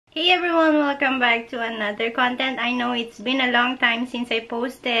Hey everyone, welcome back to another content. I know it's been a long time since I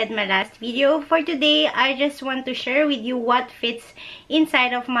posted my last video. For today, I just want to share with you what fits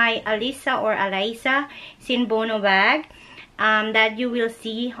inside of my Alyssa or Alyssa Sinbono bag that you will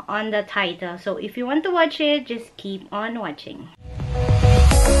see on the title. So if you want to watch it, just keep on watching.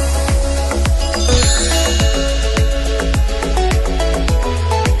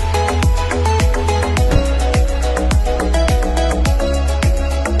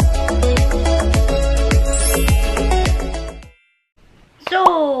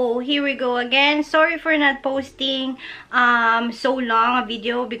 So here we go again. Sorry for not posting so long a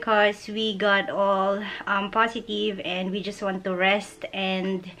video because we got all positive and we just want to rest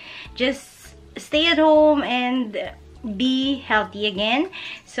and just stay at home and be healthy again.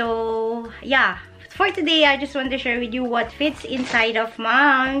 So yeah, for today I just want to share with you what fits inside of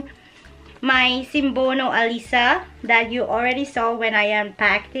my Sinbono Alyssa that you already saw when I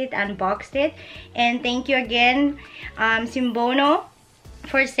unpacked it, unboxed it. And thank you again, Sinbono,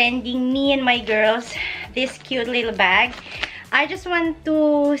 for sending me and my girls this cute little bag. I just want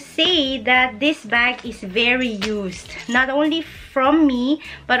to say that this bag is very used, not only from me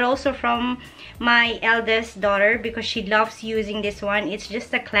but also from my eldest daughter, because she loves using this one. It's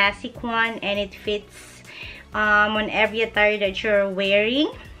just a classic one and it fits on every attire that you're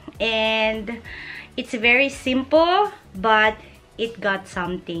wearing, and it's very simple but it got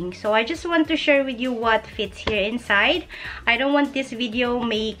something. So I just want to share with you what fits here inside. I don't want this video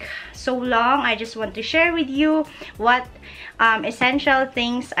make so long. I just want to share with you what essential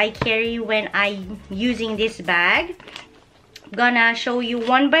things I carry when I'm using this bag. I'm gonna show you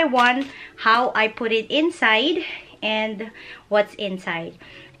one by one how I put it inside and what's inside.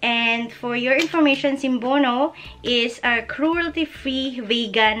 And for your information, Sinbono is a cruelty-free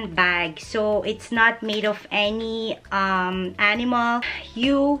vegan bag. So it's not made of any animal.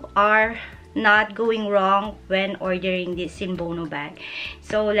 You are not going wrong when ordering this Sinbono bag.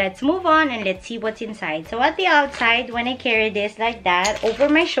 So let's move on and let's see what's inside. So at the outside, when I carry this like that over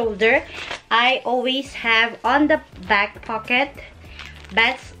my shoulder, I always have on the back pocket,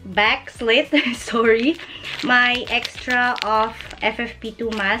 back slit sorry, my extra of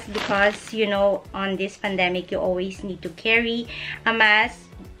FFP2 mask, because you know on this pandemic you always need to carry a mask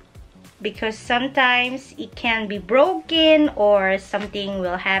because sometimes it can be broken or something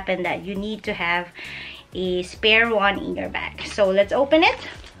will happen that you need to have a spare one in your bag. So let's open it.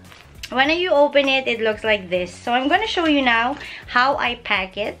 When you open it, it looks like this. So I'm going to show you now how I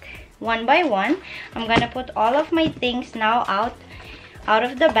pack it one by one. I'm going to put all of my things now out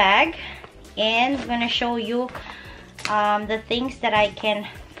of the bag, and I'm gonna show you the things that I can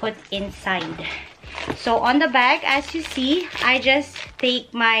put inside. So on the bag, as you see, I just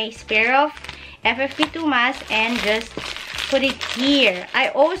take my spare of FFP2 mask and just put it here. I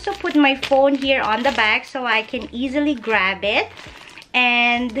also put my phone here on the bag so I can easily grab it,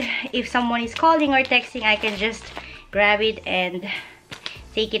 and if someone is calling or texting, I can just grab it and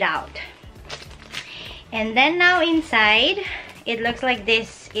take it out. And then now inside, it looks like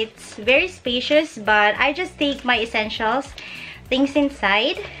this. It's very spacious, but I just take my essentials things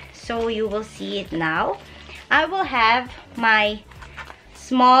inside, so you will see it now. I will have my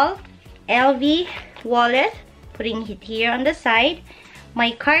small LV wallet, putting it here on the side,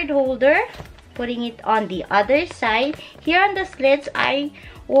 my card holder, putting it on the other side. Here on the slits, I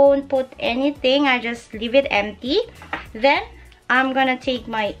won't put anything, I just leave it empty. Then I'm gonna take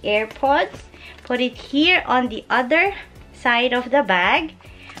my AirPods, put it here on the other side of the bag,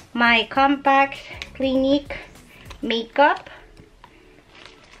 my compact Clinique makeup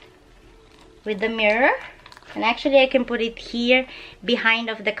with the mirror, and actually I can put it here behind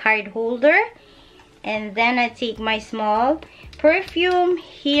of the card holder. And then I take my small perfume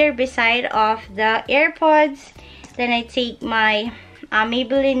here beside of the AirPods. Then I take my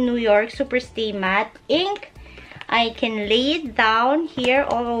Maybelline New York Superstay Matte ink. I can lay it down here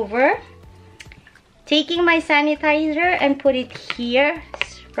all over, taking my sanitizer and put it here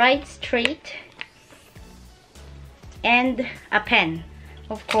right straight, and a pen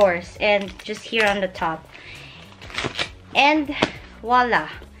of course, and just here on the top, and voila,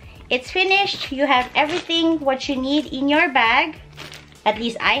 it's finished. You have everything what you need in your bag, at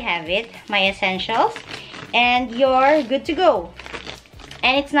least I have it, my essentials, and you're good to go.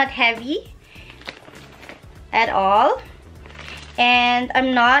 And it's not heavy at all, and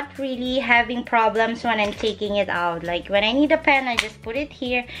I'm not really having problems when I'm taking it out. Like when I need a pen, I just put it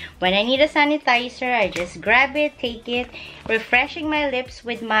here. When I need a sanitizer, I just grab it, take it, refreshing my lips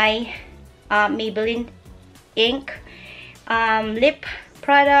with my Maybelline ink lip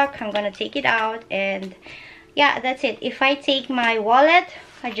product. I'm gonna take it out, and yeah, that's it. If I take my wallet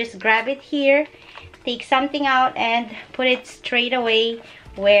I just grab it here, take something out, and put it straight away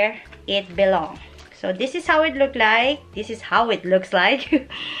where it belongs. So this is how it look like. This is how it looks like.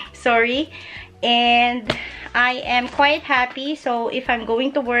 Sorry. And I am quite happy. So if I'm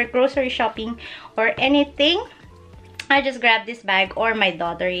going to work, grocery shopping, or anything, I just grab this bag, or my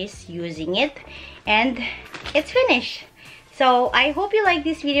daughter is using it, and it's finished. So I hope you like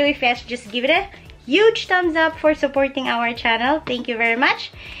this video. If yes, just give it a huge thumbs up for supporting our channel. Thank you very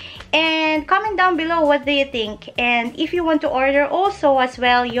much. And comment down below what do you think. And if you want to order also as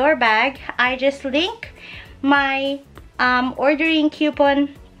well your bag, I just link my ordering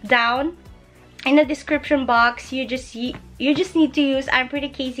coupon down in the description box. You just need to use I'm Pretty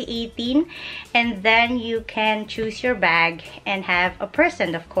Casey 18, and then you can choose your bag and have a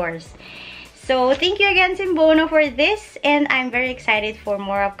present, of course. So thank you again, Sinbono, for this, and I'm very excited for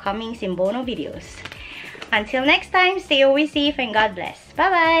more upcoming Sinbono videos. Until next time, stay always safe and God bless. Bye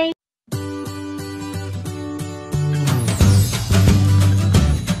bye.